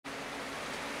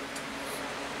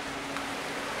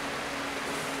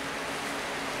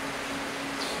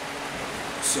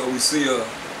So we see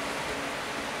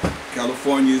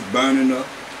California is burning up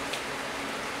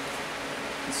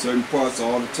in certain parts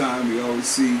all the time. We always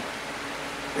see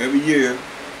every year.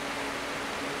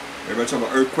 Everybody talk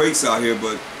about earthquakes out here,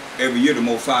 but every year the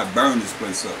Most High burn this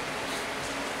place up.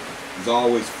 There's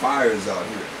always fires out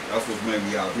here. That's what's made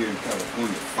me out here in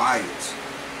California. Fires.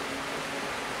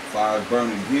 Fires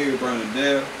burning here, burning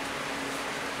there.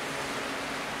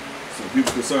 So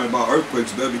people concerned about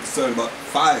earthquakes better be concerned about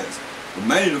fires. But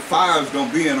mainly the fires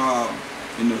don't be in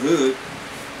the hood.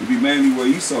 It be mainly where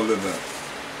Esau live at.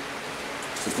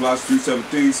 So Colossians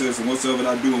 3:17 says, and whatsoever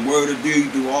I do in word or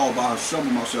deed, do all by Hashem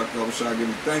Mashiach Yahushua,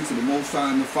 giving thanks to the Most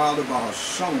High and the Father by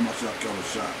Hashem Mashiach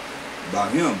Yahushua. By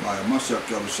him, by Mashiach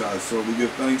Yahushua. So we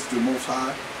give thanks to the Most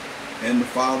High and the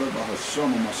Father by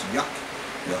Hashem Mashiach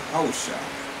Yahushua,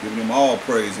 giving him all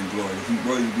praise and glory. He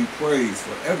worthy to be praised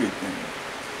for everything.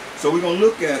 So we're going to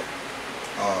look at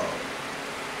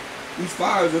these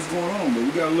fires that's going on, but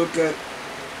we got to look at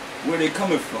where they're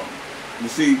coming from. You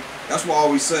see, that's why I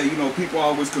always say, you know, people are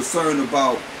always concerned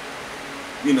about,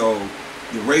 you know,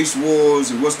 the race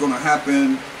wars and what's going to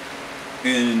happen,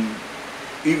 and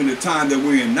even the time that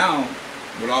we're in now.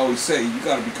 But I always say, you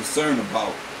got to be concerned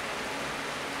about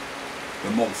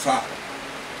the Most High.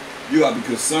 You got to be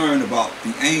concerned about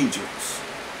the angels,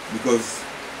 because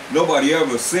nobody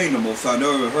ever seen the Most High,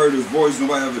 never heard his voice,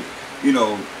 nobody ever, you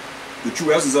know, the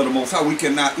true essence of the Most High, we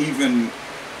cannot even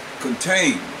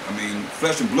contain. I mean,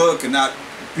 flesh and blood cannot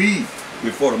be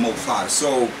before the Most High.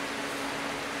 So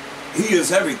he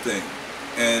is everything.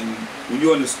 And when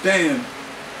you understand,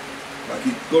 like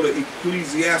you go to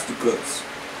Ecclesiasticus.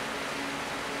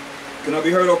 Can I be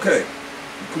heard okay?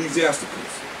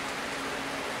 Ecclesiasticus.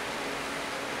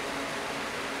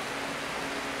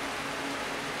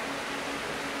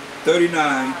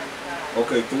 $39,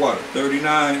 okay, the water.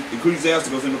 39,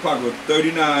 Ecclesiasticus in the pocket,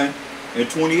 39 and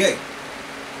 28.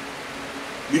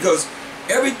 Because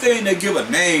everything they give a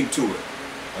name to it.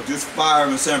 Like this fire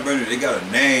in San Bernardino, they got a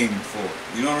name for it.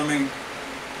 You know what I mean?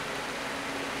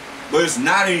 But it's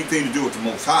not anything to do with the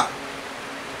Most High.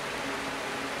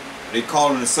 They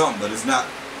calling it something, but it's not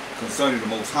concerning the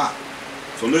Most High.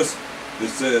 So listen, it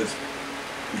says,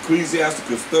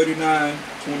 Ecclesiasticus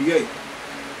 39:28.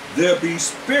 There be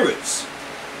spirits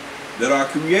that are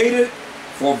created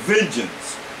for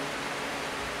vengeance,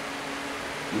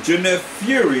 which in their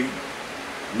fury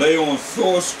lay on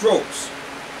sore strokes.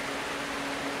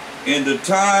 In the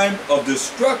time of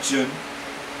destruction,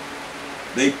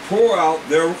 they pour out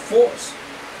their force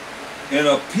and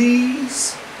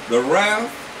appease the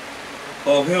wrath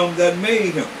of him that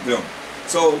made them.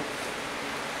 So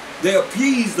they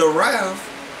appease the wrath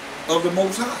of the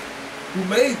Most High who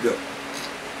made them.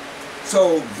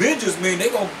 So vengeance means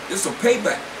it's a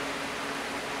payback.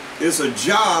 It's a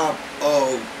job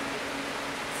of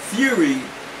fury,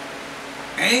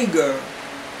 anger,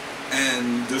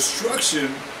 and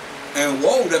destruction and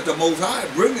woe that the Most High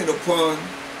bringing upon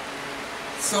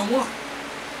someone.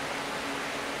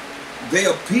 They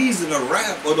appeasing the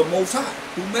wrath of the Most High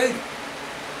who made it.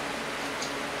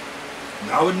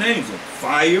 Now it names them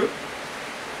fire.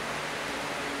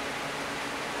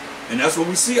 And that's what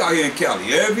we see out here in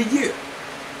Cali every year.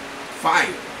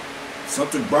 Fire.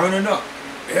 Something burning up.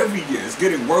 Every year. It's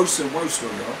getting worse and worse though,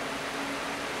 y'all.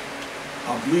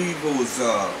 I believe it was,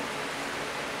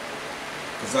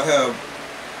 because I have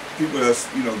people that's,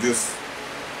 you know, just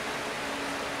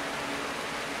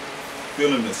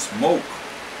feeling the smoke,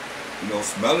 you know,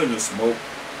 smelling the smoke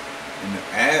and the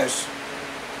ash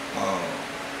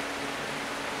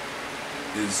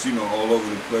is, you know, all over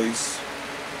the place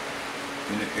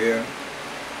in the air.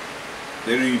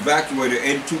 They done evacuated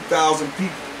 82,000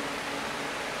 people.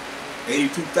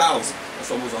 82,000.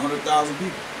 That's almost 100,000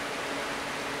 people.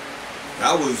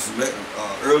 That was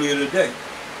earlier today.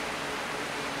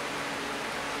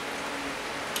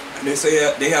 And they say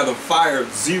that they have the fire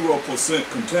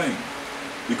 0% contained.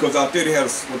 Because out there they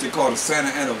have what they call the Santa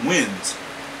Ana winds.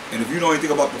 And if you know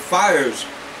anything about the fires,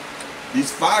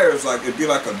 these fires, like it'd be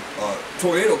like a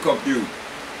tornado come through.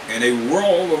 And they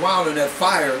roll around in that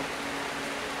fire.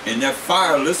 And that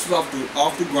fire lifts off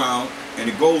the ground and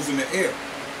it goes in the air.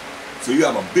 So you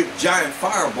have a big giant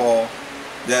fireball.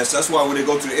 That's why when they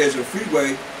go to the edge of the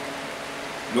freeway,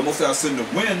 you almost have to sit in the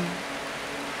wind,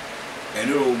 and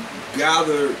it'll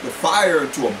gather the fire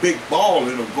into a big ball,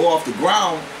 and it'll go off the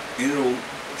ground, and it'll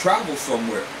travel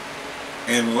somewhere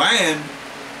and land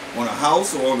on a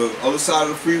house or on the other side of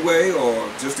the freeway, or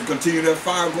just to continue that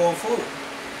fire going forward.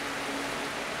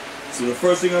 So the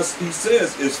first thing he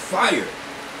says is fire.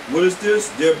 What is this?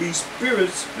 There be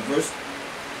spirits, in verse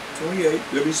 28,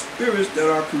 there be spirits that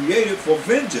are created for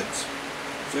vengeance.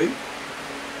 See?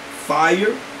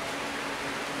 fire,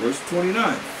 verse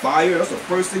 29. Fire, that's the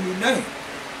first thing he named.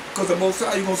 Because the Most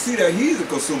High, you're going to see that he's a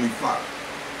consuming fire.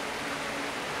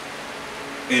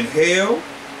 And hail,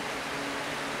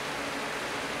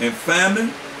 and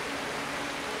famine,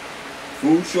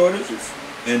 food shortages,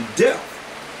 and death.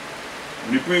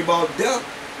 When you bring about death,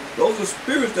 those are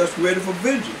spirits that's created for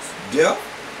vengeance. Death,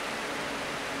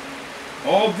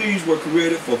 all these were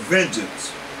created for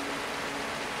vengeance.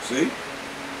 See?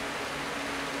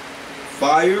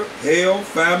 Fire, hail,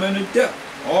 famine, and death.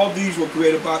 All these were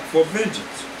created for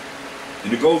vengeance.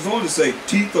 And it goes on to say,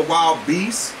 teeth of wild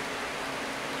beasts,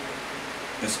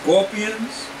 and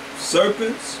scorpions,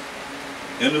 serpents,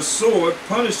 and the sword,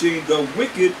 punishing the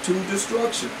wicked to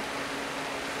destruction.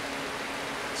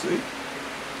 See?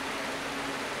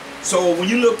 So when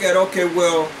you look at, okay,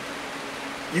 well,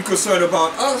 you're concerned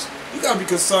about us, you got to be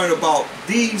concerned about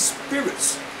these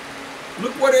spirits.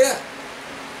 Look where they're at.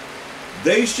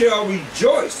 They shall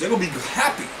rejoice. They're going to be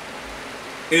happy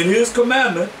in his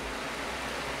commandment,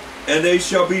 and they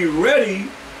shall be ready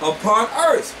upon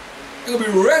earth. They're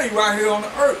going to be ready right here on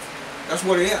the earth. That's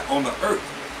where they're at, on the earth.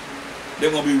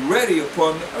 They're going to be ready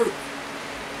upon the earth.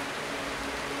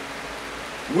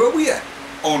 Where we at?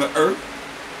 On the earth.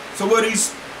 So where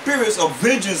these spirits of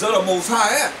vengeance of the Most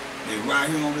High at? They're right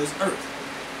here on this earth.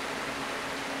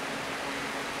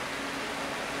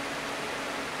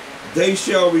 They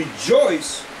shall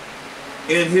rejoice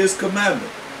in his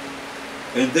commandment,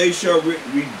 and they shall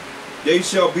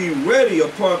be ready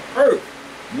upon earth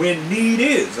when need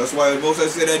is. That's why the Most High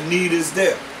said that need is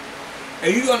there.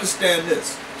 And you understand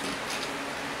this.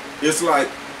 It's like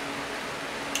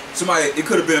somebody, it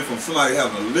could have been from somebody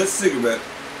having a lit cigarette,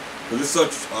 because it's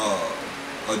such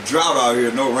a drought out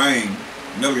here, no rain,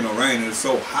 never get no rain, and it's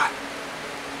so hot,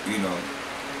 you know.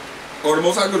 Or the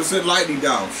Most High could have sent lightning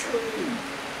down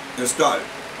and started.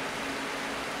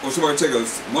 Or somebody take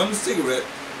one cigarette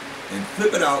and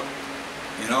flip it out,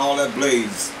 and all that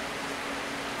blaze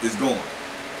is gone.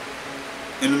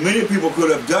 And many people could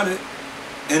have done it,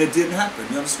 and it didn't happen,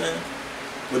 you understand?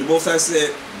 But the Most High said,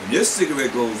 when this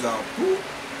cigarette goes out, whoop,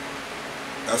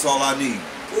 that's all I need.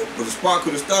 Whoop, but the spark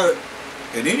could have started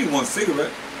in any one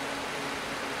cigarette,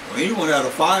 or anyone had a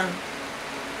fire.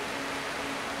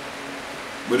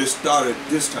 But it started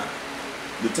this time.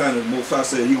 The time that the Most High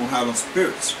said he gonna have them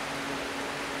spirits.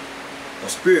 A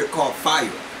spirit called fire.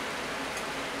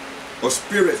 Or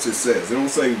spirits, it says. They don't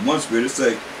say one spirit, it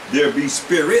say there be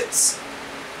spirits.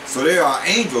 So there are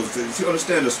angels. You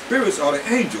understand, the spirits are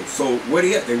the angels. So where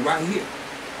they at? They right here.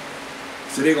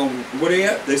 So they gonna, where they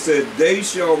at? They said they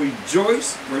shall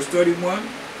rejoice, verse 31,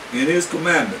 in his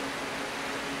commandment,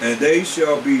 and they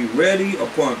shall be ready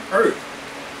upon earth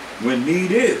when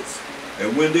need is,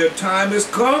 and when their time is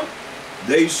come,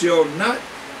 they shall not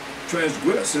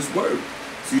transgress his word.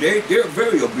 See, they're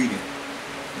very obedient.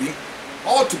 The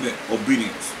ultimate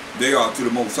obedience they are to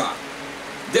the Most High.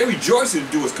 They rejoicing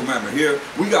to do his commandment. Here,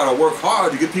 we got to work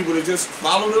hard to get people to just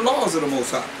follow the laws of the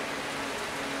Most High.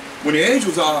 When the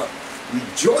angels are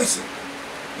rejoicing,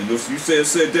 and those, you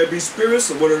said there be spirits,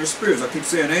 or what are the spirits? I keep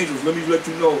saying angels. Let me let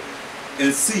you know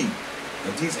and see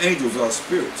that these angels are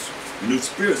spirits, and these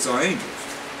spirits are angels.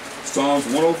 Psalms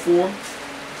 104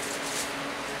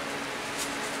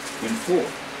 and 4.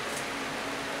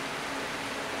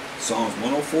 Psalms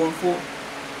 104 and 4.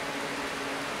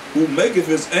 Who maketh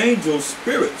his angels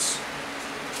spirits,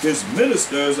 his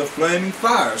ministers a flaming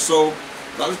fire. So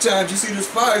a lot of times you see this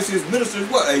fire, you see his ministers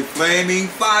what? A flaming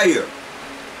fire.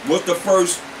 What's the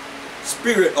first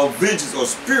spirit of vengeance or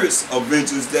spirits of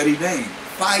vengeance that he named?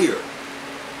 Fire.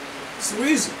 It's the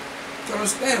reason. You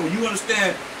understand. When you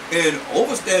understand and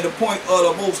understand the point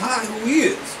of the Most High, who he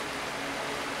is.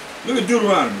 Look at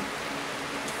Deuteronomy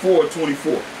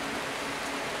 4:24.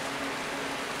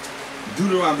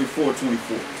 Deuteronomy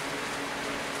 4:24.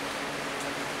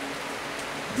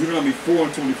 Deuteronomy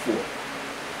 4:24.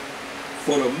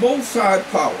 For the Most High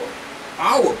power,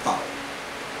 our power,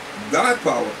 thy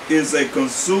power is a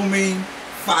consuming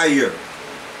fire.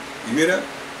 You hear that?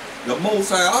 The Most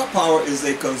High, our power is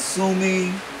a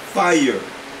consuming fire.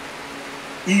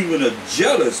 Even a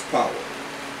jealous power.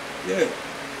 Yeah.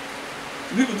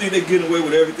 People think they're getting away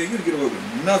with everything. You can get away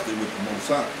with nothing with the Most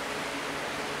High.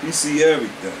 You see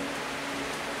everything.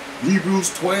 Hebrews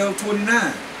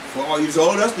 12:29. For all you say,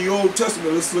 oh, that's the Old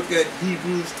Testament. Let's look at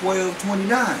Hebrews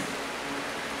 12:29.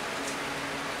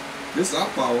 This is our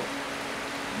power.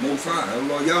 Most High.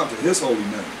 Lord Yah to his holy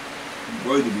name. He's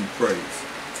worthy to be praised.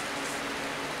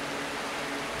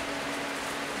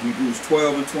 Hebrews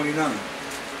 12:29.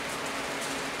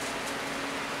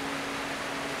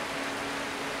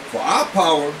 For our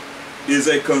power is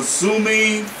a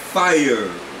consuming fire.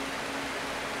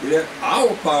 See that?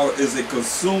 Our power is a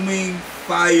consuming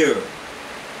fire.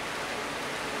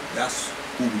 That's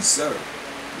who we serve.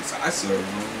 I serve him,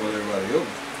 I don't know what everybody else.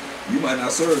 You might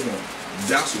not serve him.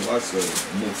 That's who I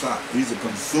serve, the Most High. He's a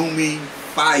consuming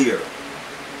fire.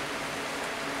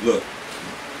 Look.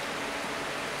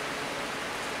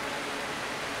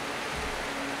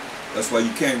 That's why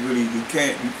you can't be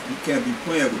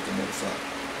playing with the Most High.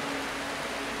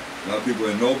 A lot of people,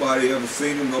 and nobody ever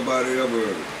seen him, nobody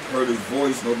ever heard his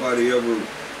voice, nobody ever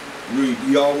really,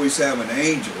 he always have an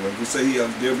angel. Like we say,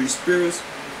 there be spirits,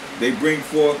 they bring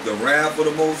forth the wrath of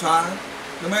the Most High,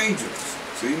 them angels.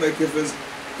 So he make it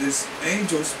his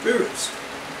angel spirits.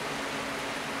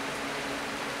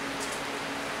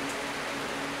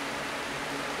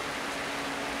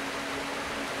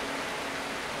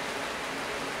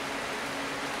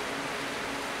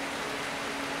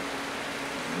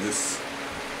 And this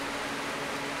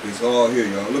is all here,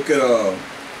 y'all. Look at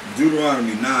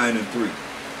Deuteronomy 9 and 3.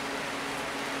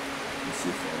 Let's see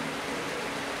if I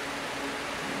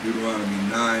Deuteronomy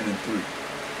 9 and 3.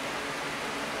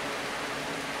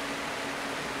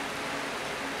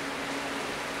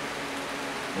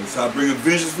 Most High bringing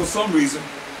vengeance for some reason.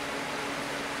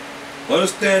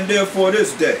 Understand therefore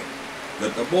this day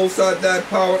that the Most High thy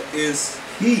power is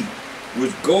he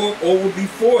which goeth over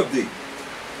before thee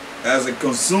as a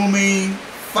consuming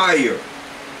fire.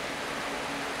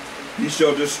 He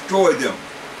shall destroy them.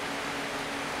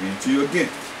 And to you again.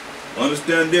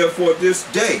 Understand therefore this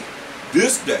day.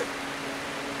 This day.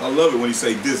 I love it when you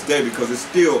say this day because it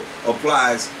still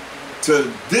applies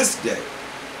to this day.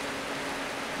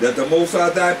 That the Most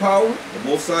High thy power, the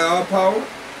Most High our power,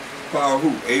 power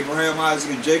who? Abraham,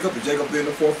 Isaac, and Jacob being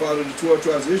the forefather of the 12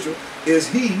 tribes of Israel, is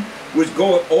he which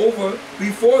goeth over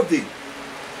before thee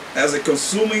as a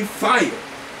consuming fire.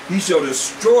 He shall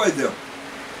destroy them,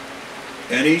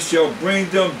 and he shall bring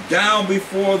them down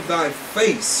before thy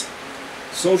face.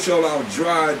 So shall thou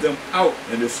drive them out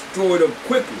and destroy them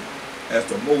quickly, as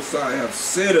the Most High have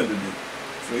said unto thee.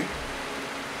 See?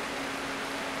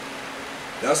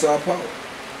 That's our power.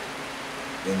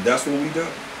 And that's what we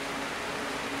done.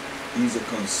 He's a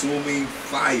consuming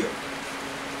fire.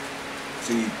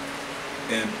 See,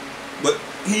 but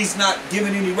he's not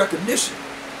giving any recognition.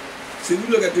 See, we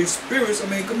look at these spirits, I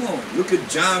mean, come on. Look at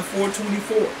John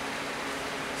 4:24.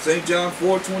 St. John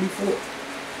 4:24.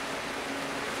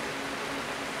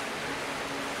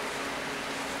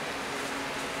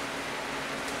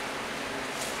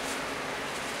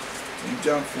 St.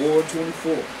 John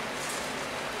 4:24.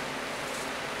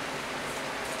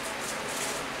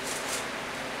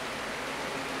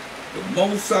 The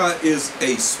Most High is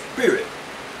a spirit,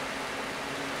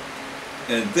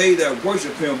 and they that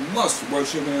worship him must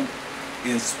worship him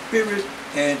in spirit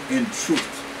and in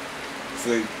truth.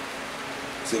 See,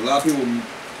 a lot of people,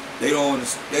 they don't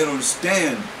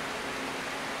understand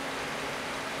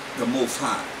the Most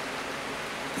High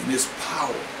and his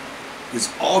power, his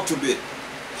ultimate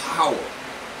power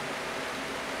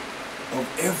of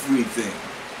everything.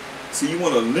 See, you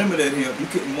want to limit him.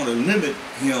 You want to limit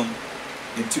him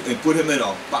and put him in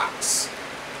a box,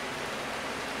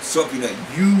 something that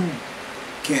you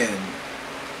can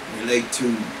relate to,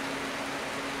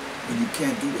 and you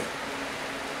can't do that.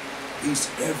 He's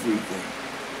everything.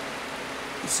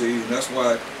 You see, and that's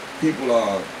why people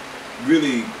are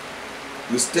really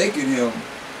mistaking him,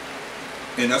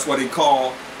 and that's why they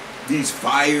call these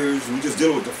fires, we just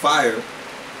deal with the fire,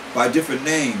 by different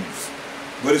names,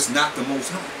 but it's not the Most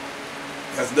High.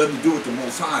 It has nothing to do with the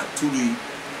Most High, to the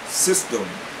system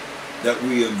that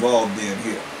we involved in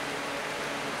here.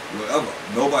 Whatever.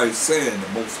 Nobody's saying the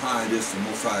Most High this, the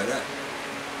Most High that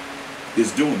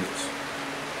is doing this.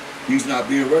 He's not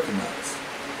being recognized.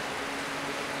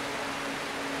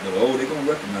 But oh, they're going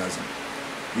to recognize him.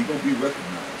 He's going to be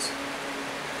recognized.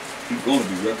 He's going to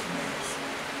be recognized.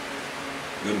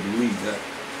 You better believe that.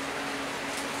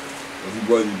 Because he's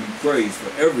worthy to be praised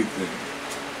for everything.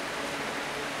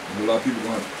 And a lot of people are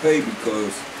going to have to pay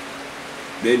because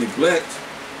they neglect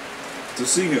to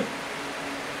see him.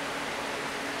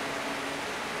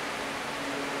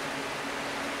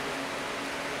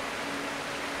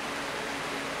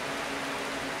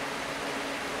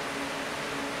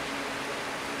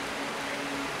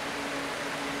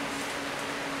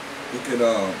 Look at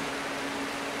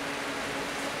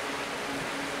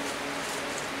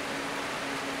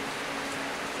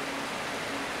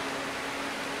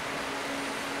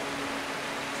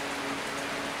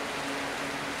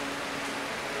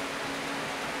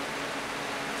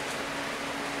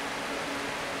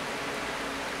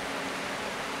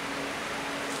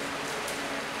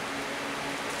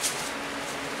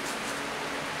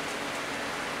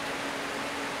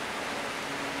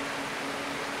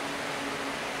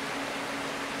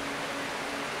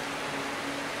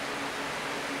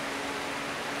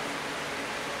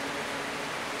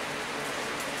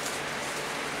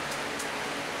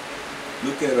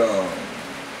Look at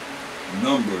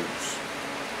Numbers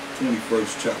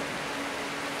 21st chapter.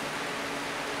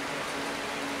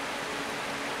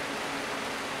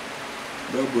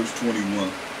 Numbers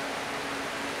 21.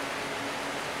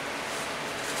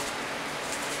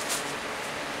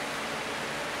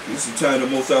 This is the time the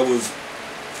Most High was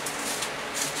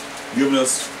giving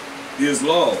us his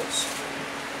laws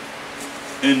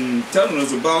and telling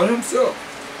us about himself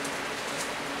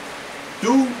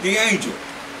through the angel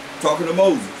talking to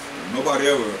Moses. Nobody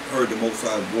ever heard the Most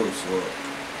High's voice or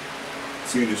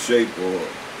seen his shape or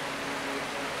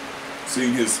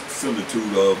seen his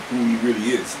similitude of who he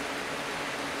really is.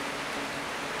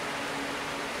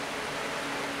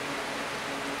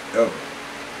 Ever.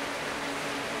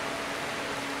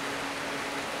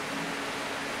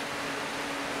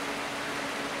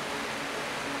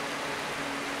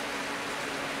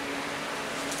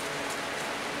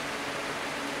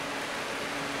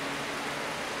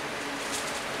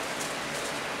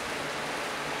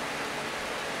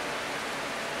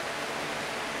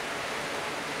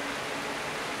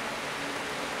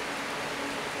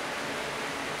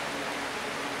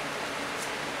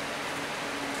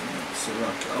 So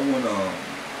I want to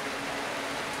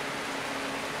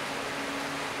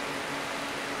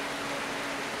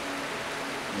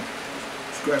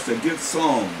scratch that. Get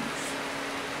Psalms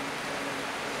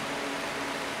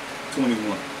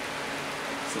 21.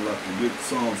 So I can get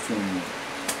Psalms 21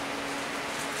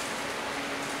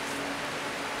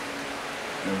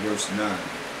 and verse 9.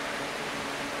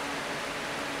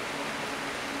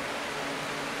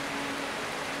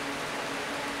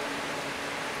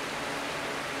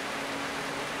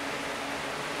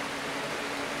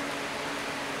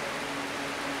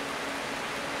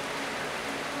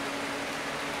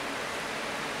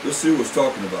 Let's see what it's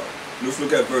talking about. Let's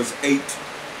look at verse 8,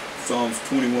 Psalms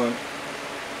 21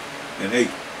 and 8.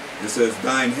 It says,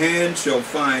 thine hand shall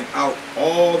find out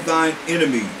all thine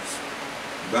enemies.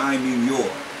 Thine mean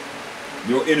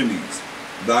your enemies.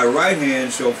 Thy right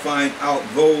hand shall find out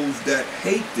those that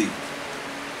hate thee.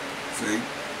 See?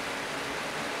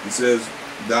 It says,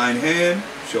 thine hand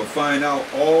shall find out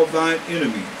all thine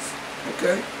enemies.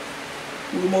 Okay?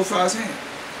 Who the Most High's hand?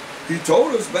 He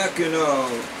told us back in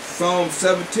Psalm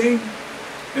 17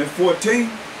 and 14,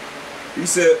 he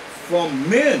said, from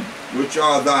men which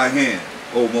are thy hand,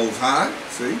 O Most High.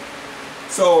 See?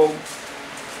 So,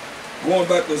 going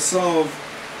back to Psalm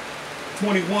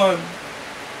 21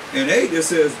 and 8, it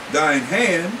says, thine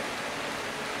hand,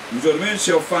 which are the men,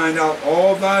 shall find out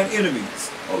all thine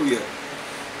enemies. Oh yeah.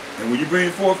 And when you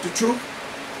bring forth the truth,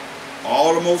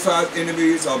 all the Most High's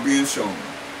enemies are being shown.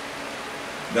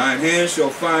 Thine hand shall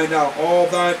find out all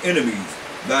thine enemies.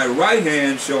 Thy right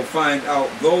hand shall find out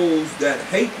those that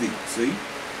hate thee. See?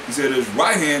 He said his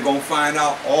right hand gonna find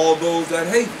out all those that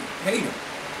hate him.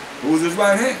 Who's his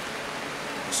right hand?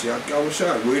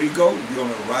 Where'd he go? He'd be on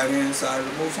the right hand side of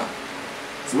the Most High.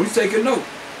 So he's taking note.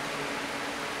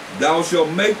 Thou shalt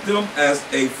make them as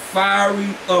a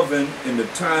fiery oven in the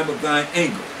time of thine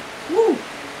anger. Woo!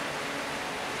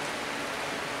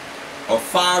 A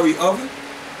fiery oven?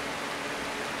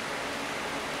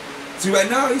 See, right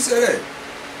now he said, hey,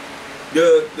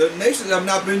 the nations have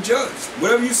not been judged.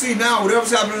 Whatever you see now,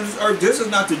 whatever's happening on this earth, this is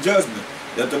not the judgment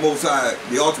that the Most High,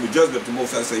 the ultimate judgment that the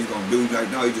Most High says he's going to do. Right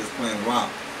now he's just playing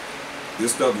around.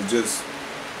 This stuff is just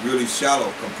really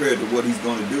shallow compared to what he's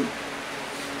going to do.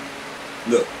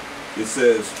 Look, it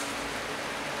says,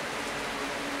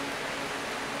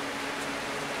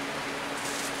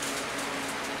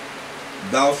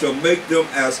 thou shalt make them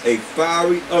as a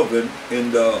fiery oven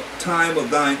in the time of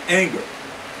thine anger.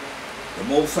 The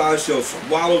Most High shall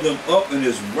swallow them up in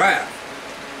his wrath,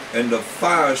 and the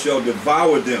fire shall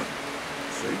devour them.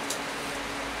 See?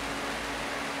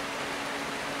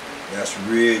 That's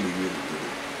really, really,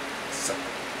 really something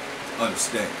to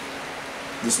understand.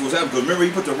 This was happening. Because remember,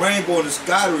 he put the rainbow in the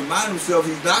sky to remind himself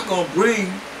he's not going to bring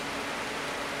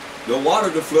the water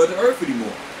to flood the earth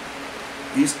anymore.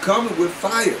 He's coming with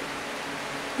fire.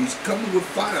 He's coming with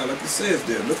fire, like it says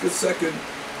there. Look at 2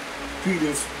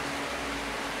 Peter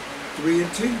 3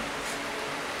 and 10.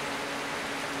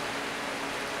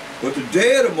 But the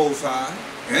day of the Most High,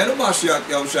 and the Mashiach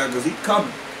Yahushua, because he's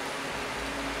coming,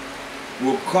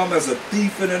 will come as a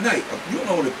thief in the night. You don't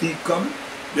know when the thief coming.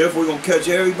 Therefore, we're going to catch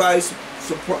everybody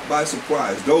by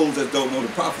surprise, those that don't know the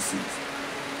prophecies.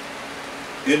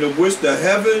 In the which the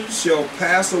heavens shall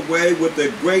pass away with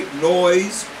a great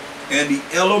noise, and the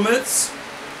elements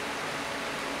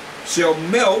shall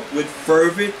melt with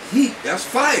fervent heat. That's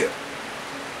fire.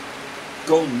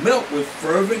 Gonna melt with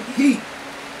fervent heat.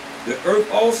 The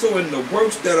earth also and the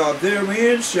works that are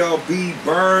therein shall be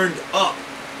burned up.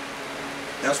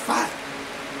 That's fire.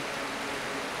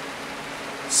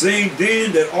 Saying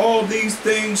then that all these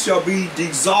things shall be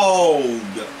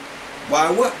dissolved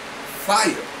by what?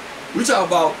 Fire. We talk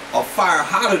about a fire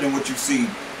hotter than what you see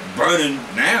burning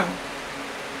now.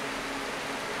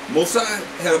 Mosai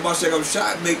had a Mashiach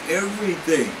shot make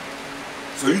everything.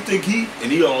 So you think he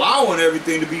allowing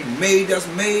everything to be made that's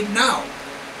made now.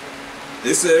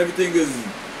 They said everything is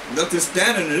nothing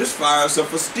standing in this fire except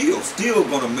for steel. Steel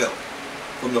gonna melt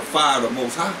from the fire of the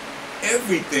Most High.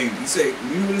 Everything. He said,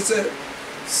 you know what it said?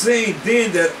 Saying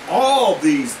then that all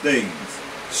these things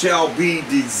shall be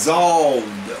dissolved.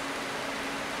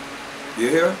 You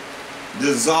hear?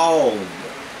 Dissolved.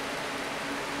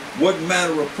 What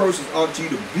manner of persons ought ye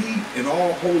to be in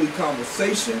all holy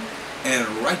conversation and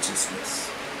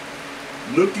righteousness,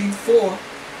 looking for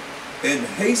and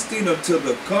hasting until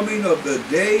the coming of the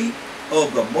day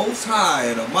of the Most High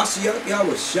and of Mashiach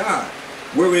Yahushua,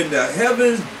 wherein the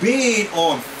heavens being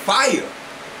on fire,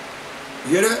 you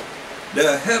hear that?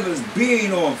 The heavens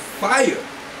being on fire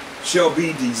shall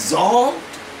be dissolved,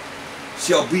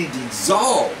 shall be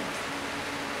dissolved,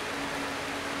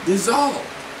 dissolved.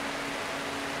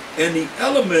 And the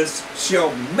elements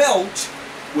shall melt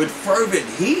with fervent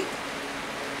heat.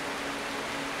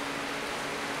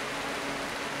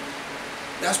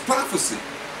 That's prophecy.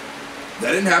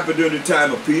 That didn't happen during the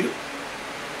time of Peter.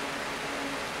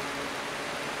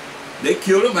 They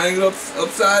killed him hanging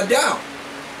upside down.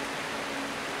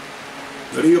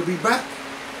 But he'll be back.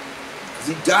 Because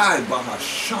he died by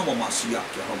Hashama Mashiach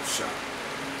Yahushua.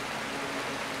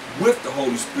 With the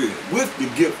Holy Spirit. With the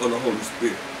gift of the Holy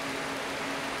Spirit.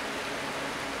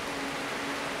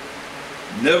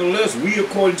 Nevertheless, we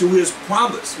according to his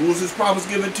promise. Who was his promise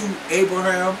given to?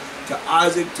 Abraham, to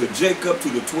Isaac, to Jacob, to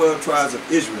the 12 tribes of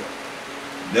Israel.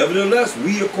 Nevertheless,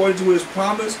 we according to his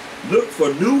promise look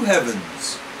for new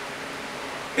heavens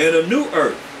and a new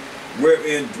earth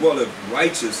wherein dwelleth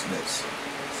righteousness.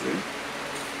 See?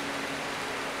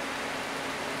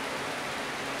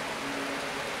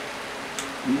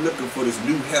 We're looking for this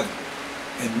new heaven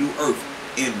and new earth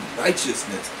in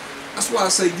righteousness. That's why I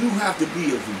say you have to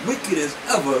be as wicked as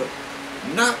ever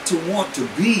not to want to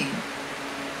be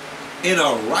in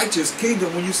a righteous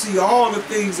kingdom when you see all the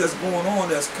things that's going on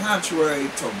that's contrary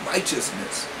to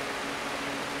righteousness,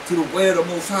 to the way of the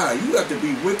Most High. You have to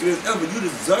be wicked as ever. You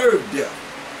deserve death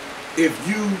if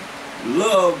you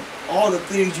love all the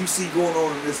things you see going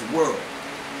on in this world,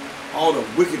 all the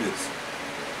wickedness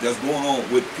that's going on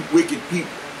with wicked people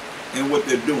and what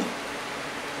they're doing.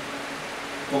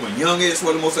 From a young age,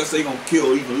 what the Most High say, gonna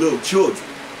kill even little children,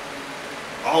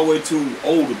 all the way to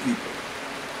older people.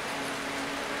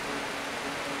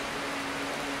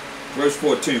 Verse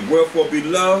 14, wherefore,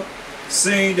 beloved,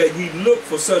 seeing that ye look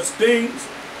for such things,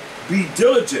 be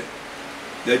diligent,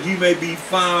 that ye may be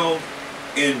found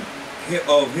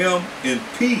of him in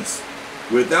peace,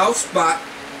 without spot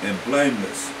and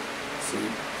blameless. See,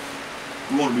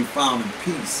 you want to be found in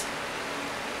peace,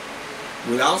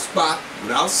 without spot,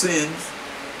 without sins,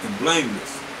 and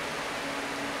blameless,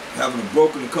 having a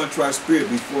broken and contrite spirit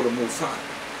before the Most High,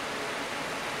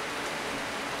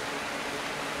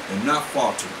 and not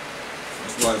faltering.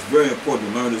 That's why it's very important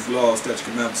to learn His laws, statutes,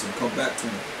 commandments, and come back to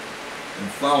Him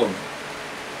and follow Him.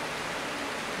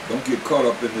 Don't get caught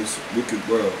up in this wicked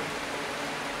world.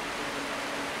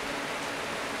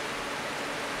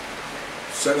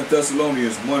 2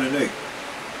 Thessalonians 1 and 8.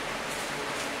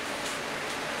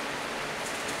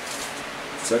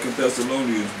 2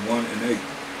 Thessalonians 1 and 8.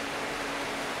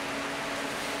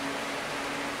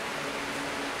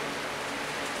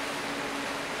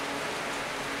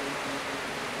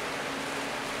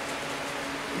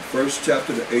 The first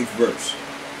chapter, the 8th verse.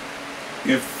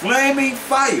 In flaming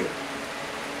fire,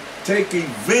 taking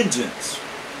vengeance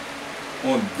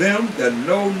on them that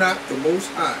know not the Most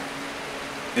High,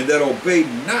 and that obey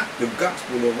not the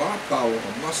gospel of our power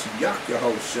of Mashiach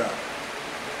Yahushua,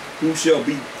 who shall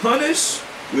be punished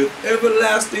with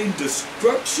everlasting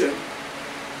destruction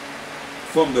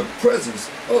from the presence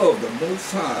of the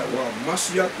Most High, while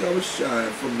Mashiach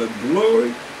Yahushua, from the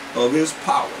glory of his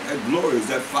power. That glory is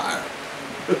that fire.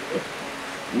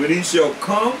 When he shall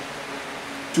come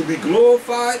to be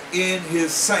glorified in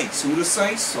his saints. Who the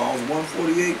saints? Psalms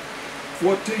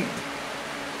 148:14.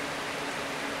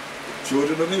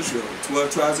 Children of Israel,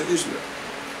 12 tribes of Israel.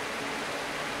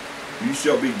 You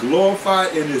shall be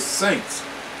glorified in his saints,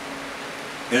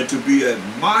 and to be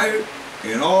admired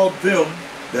in all them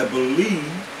that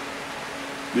believe,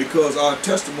 because our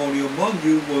testimony among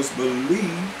you was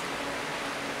believed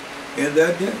in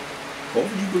that day.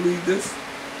 Hopefully you believe this,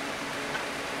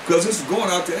 because this is going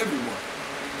out to everyone.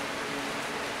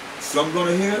 Some going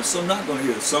to hear, some not going to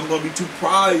hear. Some going to be too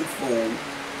prideful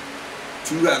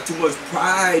have too much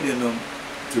pride in them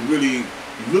to really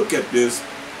look at this,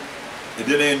 and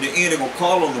then in the end they're gonna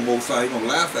call on the Most High. He's gonna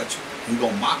laugh at you. He's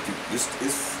gonna mock you.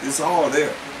 It's all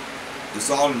there. It's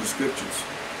all in the scriptures.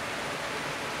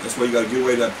 That's why you gotta get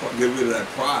rid of that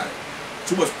pride.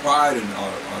 Too much pride in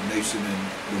our nation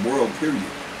and the world, period.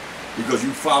 Because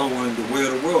you following the way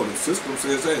of the world. The system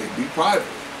says, hey, be private.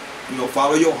 You know,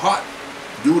 follow your heart.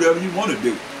 Do whatever you want to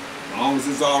do. As long as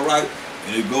it's all right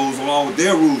and it goes along with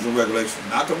their rules and regulations.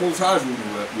 Not the Most High's rules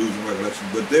and regulations,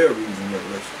 but their rules and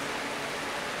regulations.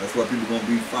 That's why people are going to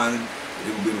be finding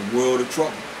they're going to be in a world of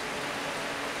trouble.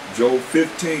 Job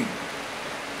 15,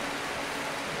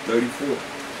 34.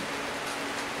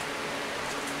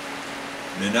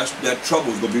 And that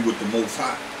trouble is going to be with the Most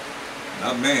High,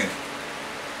 not man.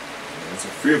 It's a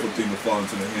fearful thing to fall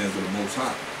into the hands of the Most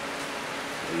High.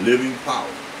 A living power.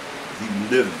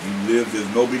 He's living. He lives. There's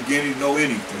no beginning, no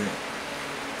ending to him.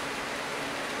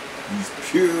 He's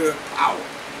pure power.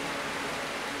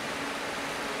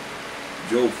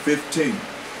 Job 15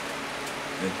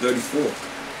 and 34.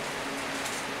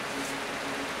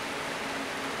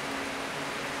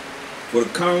 For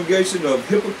the congregation of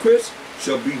hypocrites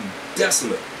shall be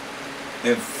desolate,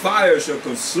 and fire shall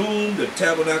consume the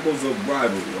tabernacles of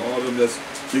bribery. All of them that's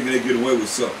thinking they get away with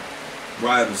something,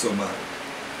 bribing somebody.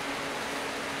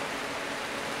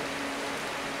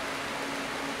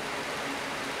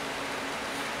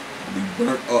 Be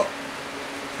burnt up,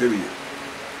 period.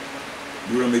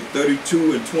 Deuteronomy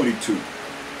 32 and 22.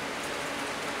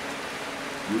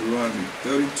 Deuteronomy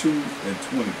 32 and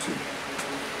 22.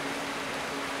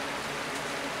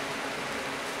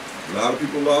 A lot of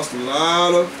people lost they're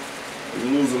going to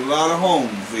lose a lot of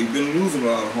homes. They've been losing a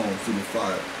lot of homes through the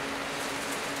fire.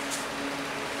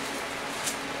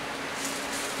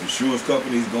 Insurance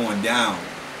companies going down.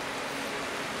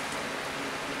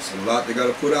 It's a lot they got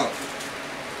to put out.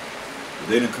 But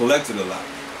they done collected a lot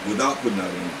without putting out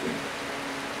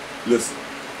anything. Listen,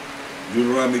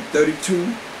 Deuteronomy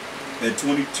 32 and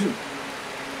 22.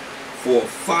 For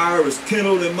fire is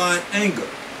kindled in mine anger.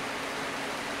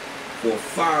 For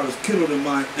fire is kindled in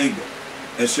mine anger,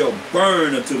 and shall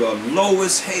burn unto the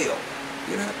lowest hell.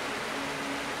 You know?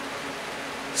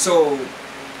 So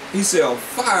he said,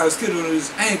 fire is kindled in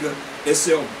his anger, and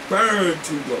shall burn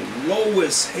to the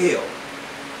lowest hell,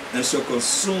 and shall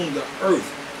consume the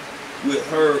earth with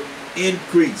her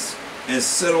increase, and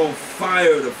set on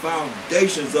fire the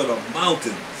foundations of the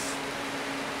mountains.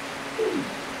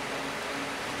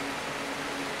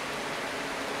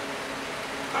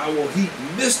 I will heap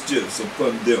mischiefs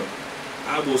upon them.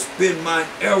 I will spin my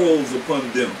arrows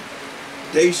upon them.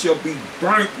 They shall be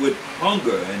burnt with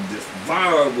hunger and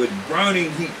devoured with burning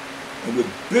heat and with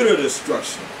bitter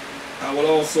destruction. I will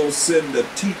also send the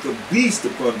teeth of beasts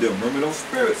upon them. Remember those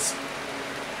spirits?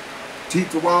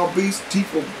 Teeth of wild beasts,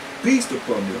 teeth of beasts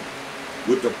upon them.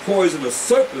 With the poison of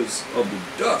serpents of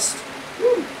the dust.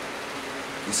 Woo.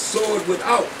 The sword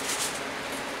without.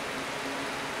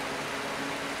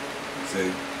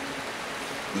 See?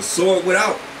 The sword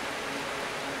without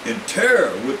and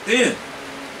terror within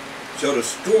shall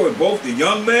destroy both the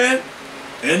young man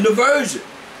and the virgin,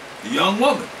 the young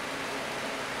woman,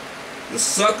 the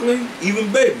suckling,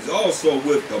 even babies, also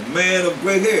with the man of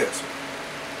gray hairs.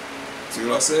 See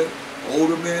what I said?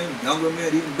 Older men, younger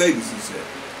men, even babies, he said.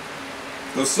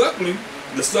 The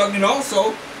suckling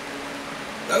also,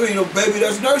 that ain't no baby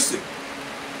that's nursing.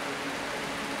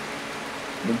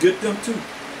 We'll get them too.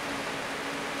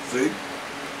 See?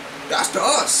 That's to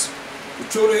us, the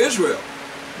children of Israel.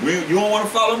 You don't want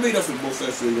to follow me, that's what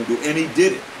Moses said he's going to do. And he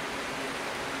did it.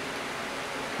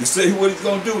 He said what he's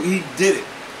going to do, he did it.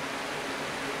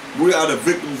 We are the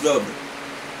victims of it.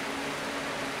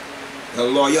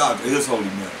 Hallelujah to his holy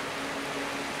name.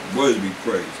 His word to be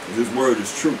praised, because his word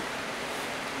is true.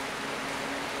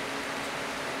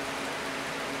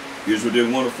 Israel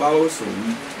didn't want to follow us, so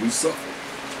we suffered.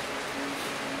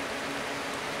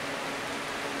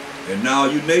 And now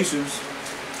you nations,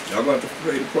 y'all got to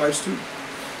pay the price too.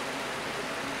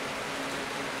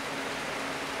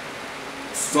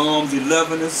 Psalms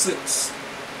 11 and 6.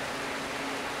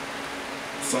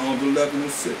 Psalms 11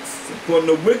 and 6. Upon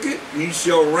the wicked he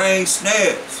shall rain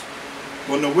snares.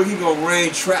 Upon the wicked he gonna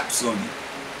rain traps on you.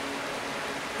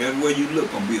 Everywhere you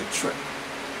look gonna be a trap.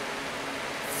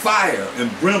 Fire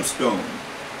and brimstone,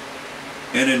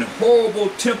 and in horrible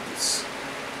tempests.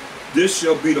 This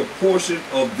shall be the portion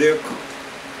of their cup.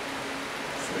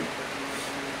 See?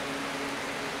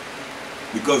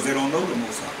 Because they don't know the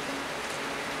Most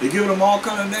High. They're giving him all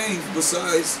kind of names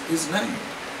besides his name.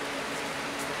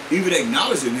 Even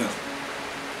acknowledging him.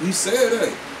 He said,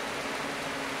 hey,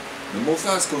 the Most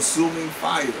High is consuming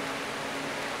fire.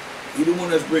 He the one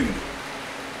that's bringing it.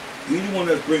 He the one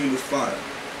that's bringing this fire.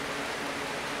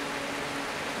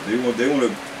 They want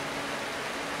to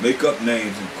make up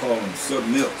names and call them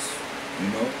something else, you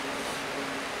know.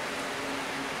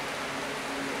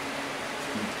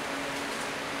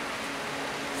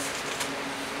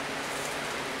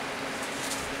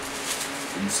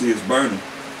 You see it's burning.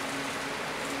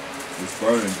 It's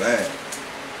burning bad.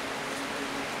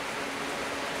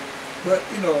 But,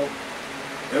 you know,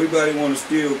 everybody want to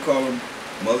still call them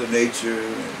Mother Nature,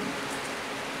 and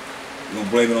you're going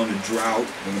to blame it on the drought,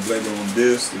 you're going to blame it on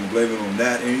this, you're going to blame it on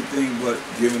that, anything but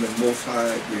giving the Most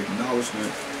High the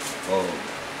acknowledgement of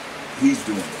He's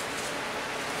doing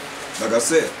it. Like I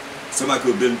said, somebody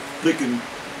could have been flicking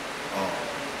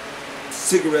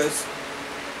cigarettes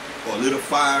or lit a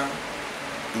fire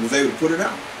and was able to put it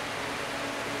out.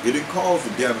 It didn't cause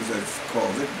the damage that it's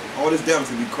caused. All this damage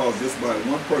would be caused just by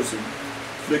one person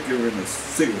flickering a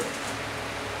cigarette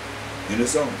in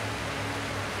its own.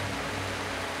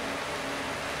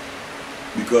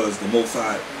 Because the Most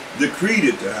High decreed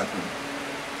it to happen.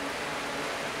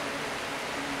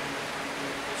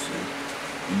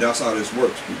 See? And that's how this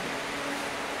works, people.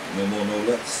 No more, no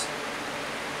less.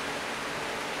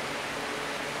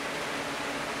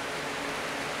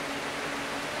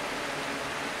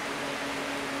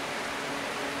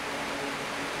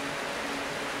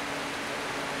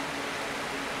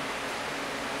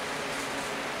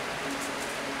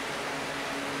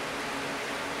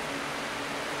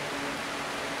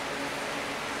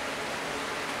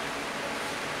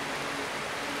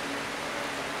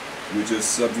 We're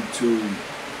just subject to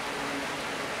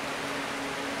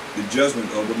the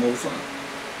judgment of the Most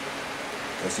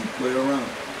High. As He play around,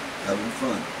 having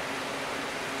fun.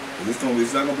 But it's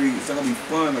not gonna be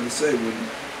fun, like I said, when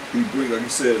He bring, like He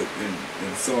said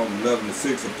in Psalm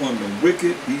 11:6, upon the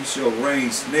wicked He shall rain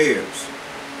snares,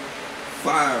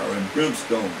 fire and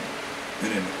brimstone,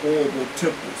 and in horrible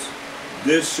tempest.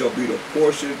 This shall be the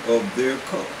portion of their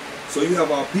cup. So you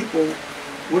have our people.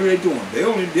 What are they doing? They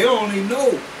only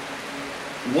know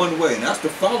one way, and that's to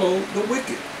follow the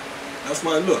wicked. That's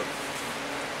why, look,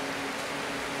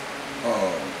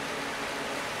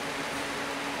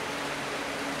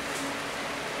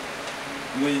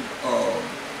 when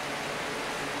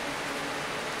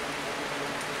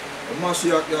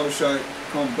Mashiach Yahushai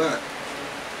come back,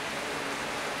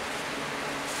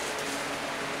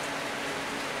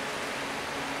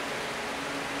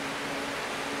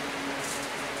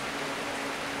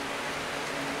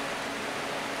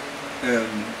 and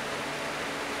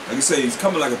like I say, He's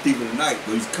coming like a thief in the night,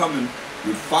 but He's coming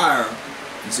with fire.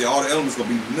 You see, all the elements gonna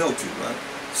be melted, right?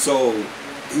 So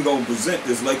He gonna present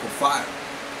this lake of fire,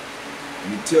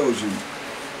 and He tells you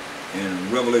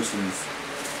in Revelations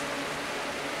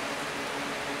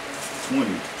 20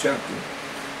 chapter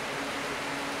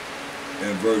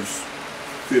and verse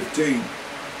 15.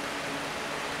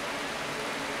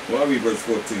 Well, I'll read verse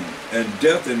 14. And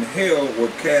death and hell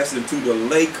were cast into the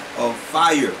lake of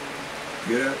fire.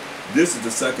 Hear that? This is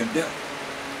the second death.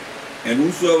 And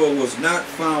whosoever was not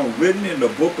found written in the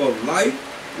book of life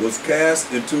was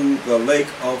cast into the lake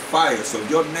of fire. So if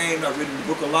your name not written in the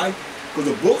book of life, because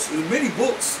the books, there's many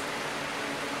books,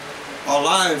 our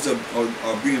lives are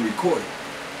being recorded.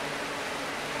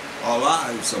 Our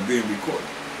lives are being recorded.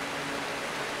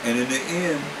 And in the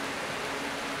end,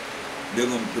 the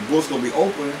book's going to be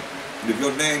open. And if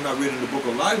your name not written in the book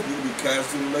of life, you'll be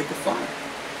cast into the lake of fire.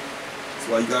 That's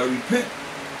why you got to repent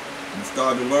and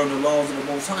start to learn the laws of the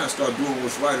Most High and start doing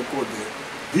what's right according to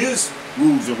His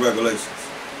rules and regulations.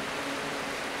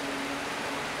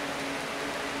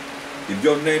 If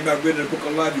your name not written in the book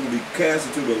of life, you will be cast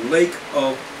into the lake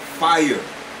of fire. You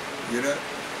hear that?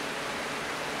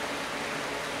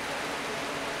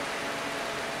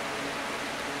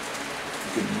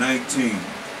 Look at 19.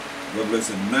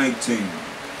 Revelation 19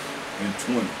 and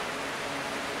 20.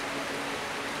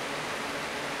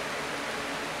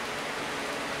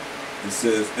 It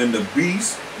says, and the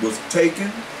beast was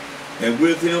taken, and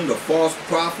with him the false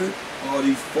prophet, all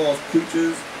these false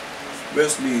preachers,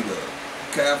 especially the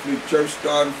Catholic Church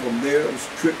starting from there, it was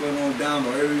trickling on down to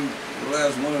every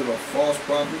last one of the false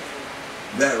prophets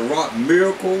that wrought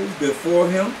miracles before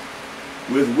him,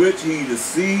 with which he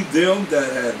deceived them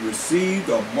that had received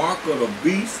the mark of the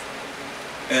beast,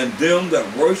 and them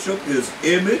that worship his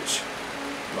image,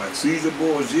 like Caesar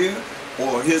Borgia,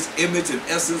 or his image and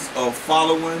essence of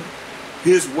following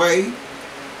his way.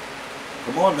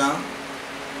 Come on now.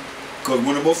 Because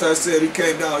when the Most High said He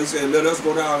came down, He said, let us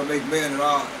go down and make man in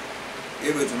our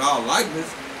image and our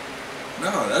likeness.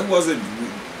 No, that wasn't,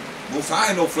 Most High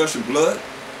ain't no flesh and blood.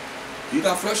 He's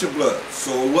not flesh and blood.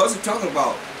 So it wasn't talking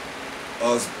about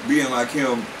us being like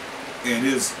Him and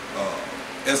his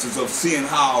essence of seeing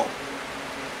how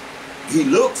he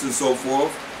looks and so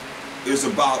forth is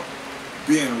about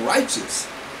being righteous,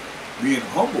 being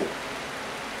humble,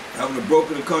 having a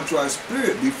broken and contrite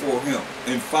spirit before him,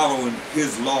 and following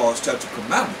his laws, statutes,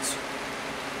 commandments.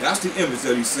 That's the image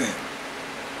that he's saying.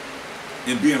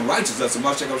 And being righteous, that's the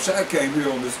Mashiach came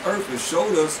here on this earth and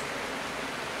showed us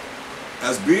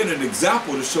as being an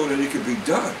example to show that it can be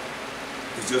done.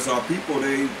 It's just our people,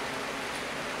 they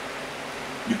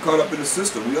be caught up in the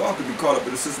system. We all could be caught up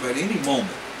in the system at any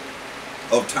moment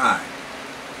of time,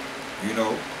 you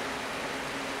know.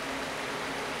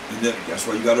 And that's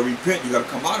why you got to repent. You got to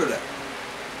come out of that.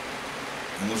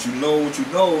 And once you know what you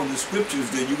know in the scriptures,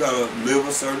 then you got to live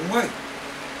a certain way.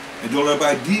 And don't let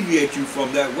anybody deviate you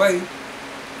from that way,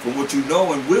 from what you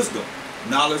know in wisdom,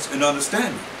 knowledge, and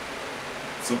understanding.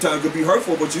 Sometimes it could be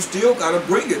hurtful, but you still got to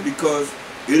bring it because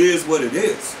it is what it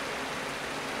is.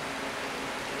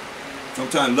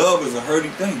 Sometimes love is a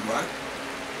hurting thing, right?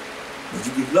 But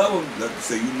you can love them. Like you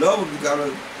say, you love them, you got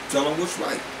to tell them what's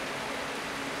right,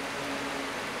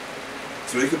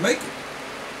 so they can make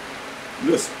it.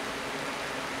 Listen.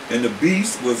 And the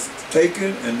beast was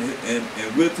taken,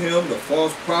 and with him the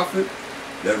false prophet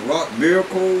that wrought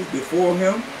miracles before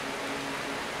him,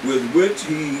 with which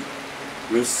he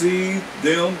received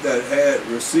them that had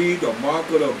received a mark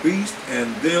of the beast,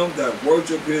 and them that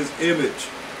worship his image.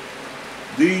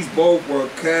 These both were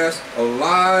cast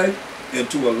alive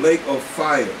into a lake of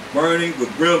fire, burning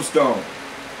with brimstone.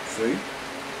 See?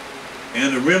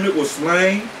 And the remnant was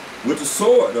slain with the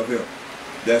sword of him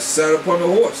that sat upon the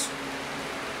horse,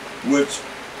 which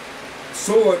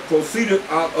sword proceeded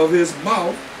out of his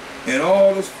mouth, and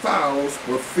all the fowls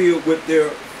were filled with their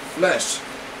flesh.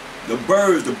 The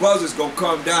birds, the buzzards gonna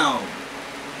come down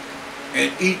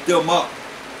and eat them up.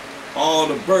 All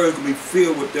the birds gonna be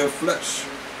filled with their flesh.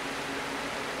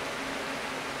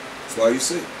 That's why you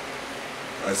see.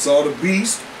 I saw the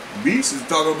beast. Beast is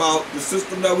talking about the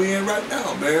system that we're in right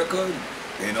now, America,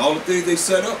 and all the things they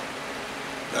set up.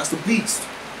 That's the beast.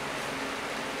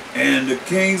 And the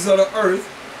kings of the earth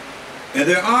and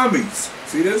their armies.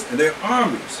 See this? And their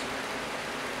armies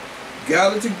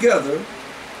gathered together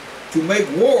to make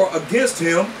war against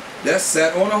him that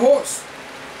sat on a horse.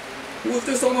 Who was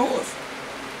this on the horse?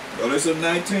 Revelation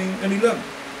 19 and 11.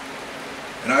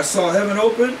 And I saw heaven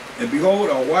open, and behold,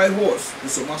 a white horse.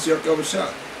 This is Mashiach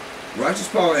Yahushua. Righteous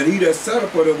power, and he that sat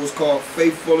upon it was called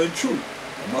Faithful and True.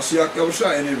 Mashiach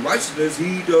Yahushua, and in righteousness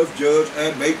he does judge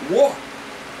and make war.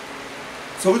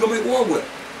 So we're going to make war with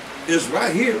it. It's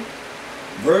right here.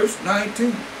 Verse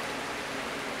 19.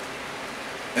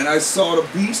 And I saw the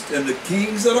beast and the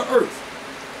kings of the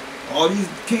earth. All these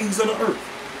kings of the earth.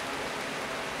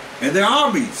 And their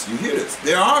armies. You hear this?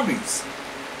 Their armies.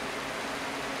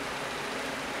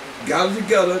 Gathered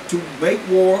together to make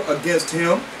war against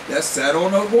him that sat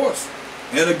on a horse.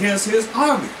 And against his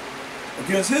army.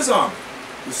 Against his army.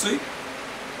 You see?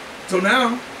 So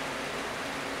now,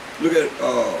 look at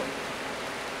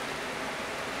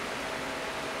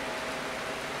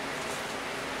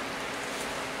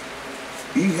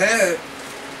he had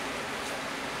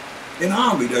an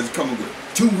army that's coming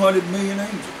with 200 million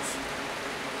angels.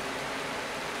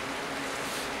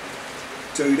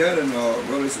 Tell you that in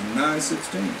Revelation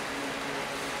 9:16.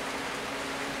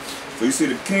 So you see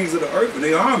the kings of the earth and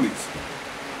their armies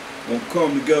won't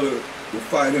come together to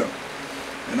fight him.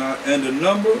 And the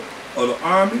number of the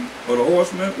army or the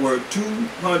horsemen were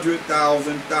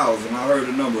 200,000. I heard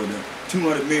the number of them.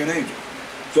 200 million angels.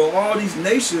 So all these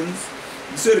nations,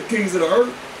 you see the kings of the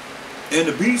earth and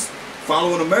the beast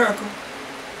following America,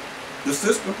 the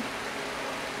system,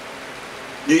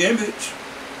 the image,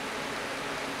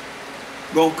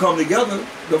 gonna come together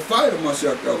to fight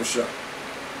Mashiach Yahushua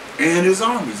and his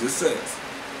armies, it says.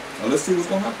 Now let's see what's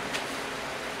gonna happen.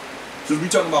 Since we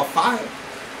talking about fire,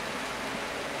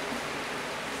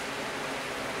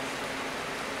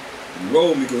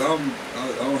 roll me because I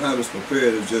don't have this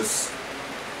prepared. It's just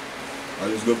I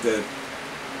just looked at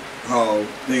how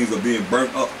things are being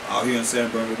burnt up out here in San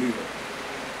Bernardino.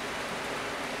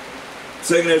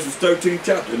 2nd Ezra 13th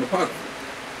chapter in the Apocrypha.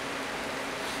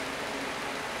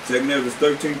 2nd Ezra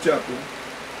 13th chapter.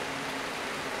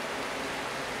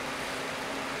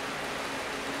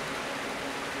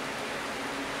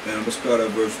 And I'm going to start at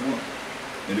verse 1.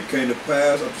 And it came to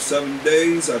pass after 7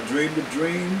 days I dreamed a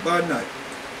dream by night.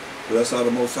 So that's how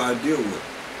the Most High deal with it.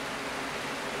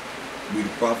 We the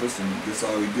prophets, and this is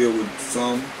how we deal with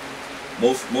some.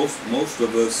 Most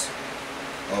of us,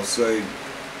 I'll say,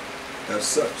 as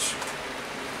such.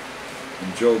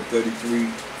 In Job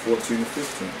 33:14 and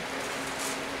 15.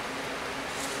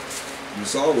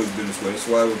 It's always been this way. That's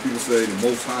why when people say the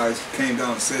Most High came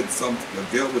down and said something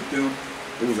that dealt with them,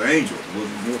 it was an angel. It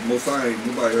was Most High.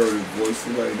 Nobody heard his voice.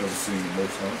 Nobody never seen the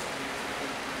Most High.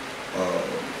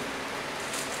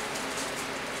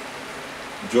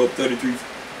 Job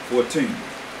 33:14.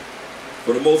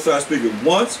 For the Most High speaketh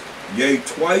once, yea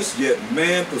twice, yet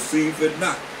man perceiveth it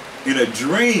not. In a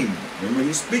dream, remember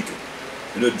he's speaking.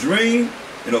 In a dream,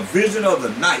 in a vision of the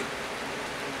night,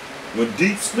 when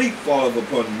deep sleep falleth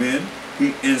upon men,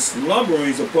 he in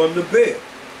slumberings upon the bed.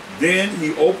 Then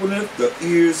he openeth the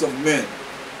ears of men,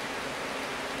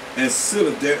 and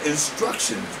sealeth their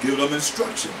instructions, give them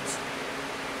instructions.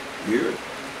 Hear it?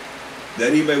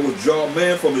 That he may withdraw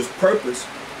man from his purpose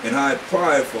and hide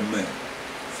pride from man.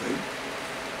 See?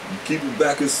 And keeping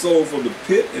back his soul from the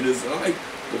pit and his life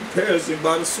from perishing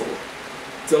by the sword.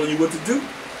 Telling you what to do.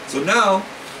 So now,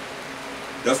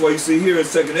 that's why you see here in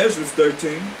 2nd Ezra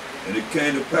 13, and it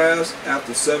came to pass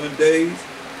after 7 days,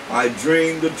 I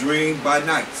dreamed a dream by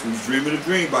night. So he's dreaming a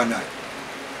dream by night.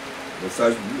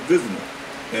 Besides visiting him.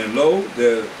 And lo,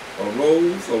 there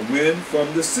arose a wind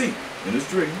from the sea in his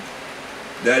dream,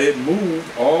 that it moved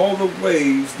all the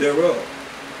waves thereof.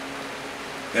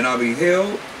 And I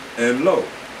beheld, and lo,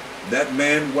 that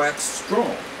man waxed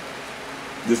strong.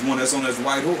 This one that's on this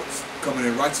white horse, coming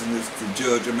in righteousness to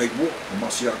judge and make war.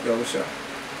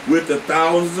 With the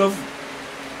thousands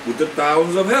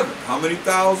of heaven. How many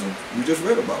thousands? We just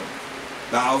read about it.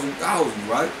 Thousands,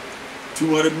 right?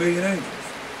 200 million angels.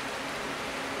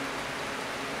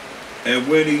 And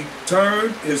when he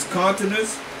turned his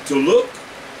countenance to look,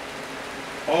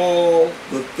 all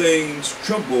the things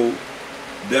trembled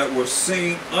that were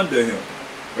seen under him.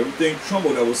 Everything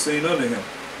trembled that was seen under him.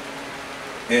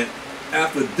 And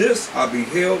after this I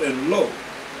beheld, and lo,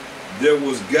 there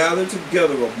was gathered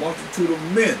together a multitude of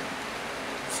men.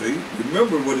 See,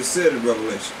 remember what it said in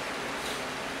Revelation.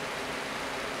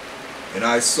 And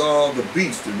I saw the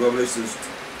beast in Revelation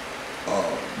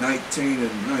 19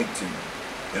 and 19.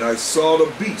 And I saw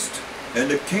the beast and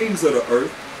the kings of the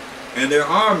earth and their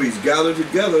armies gathered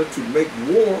together to make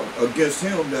war against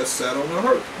him that sat on the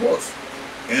horse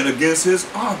and against his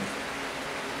army.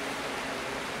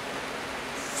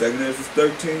 2nd Ezra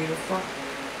 13 and 5.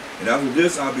 And after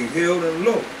this I beheld, and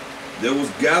lo, there was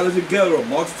gathered together a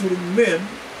multitude of men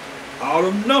out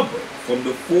of number from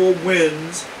the four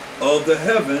winds of the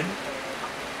heaven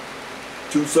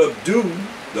to subdue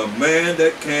the man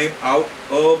that came out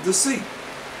of the sea.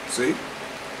 See?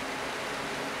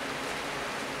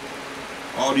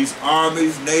 All these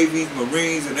armies, navies,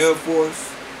 marines, and air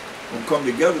force will come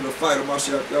together to fight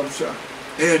Mashiach Yahushua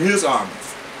and his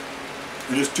armies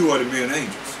and his 200 million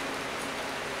angels.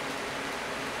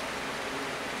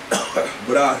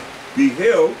 But I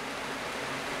beheld,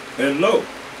 and lo,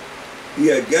 he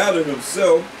had gathered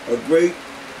himself a great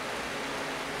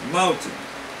mountain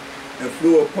and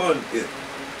flew upon it.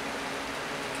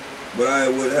 But I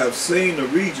would have seen a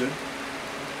region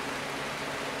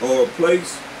or a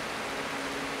place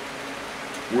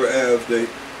whereas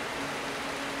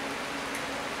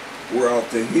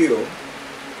whereof the hill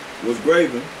was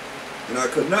graven, and I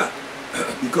could not,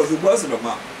 because it wasn't a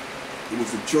mountain. It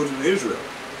was the children of Israel.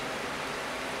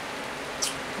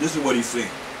 This is what he's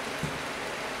saying.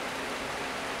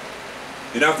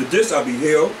 And after this I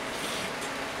beheld,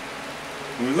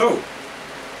 and lo,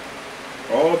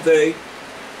 all they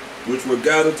which were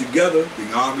gathered together,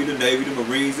 the army, the navy, the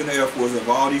marines, and the air force of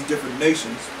all these different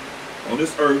nations on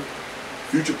this earth,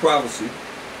 future prophecy,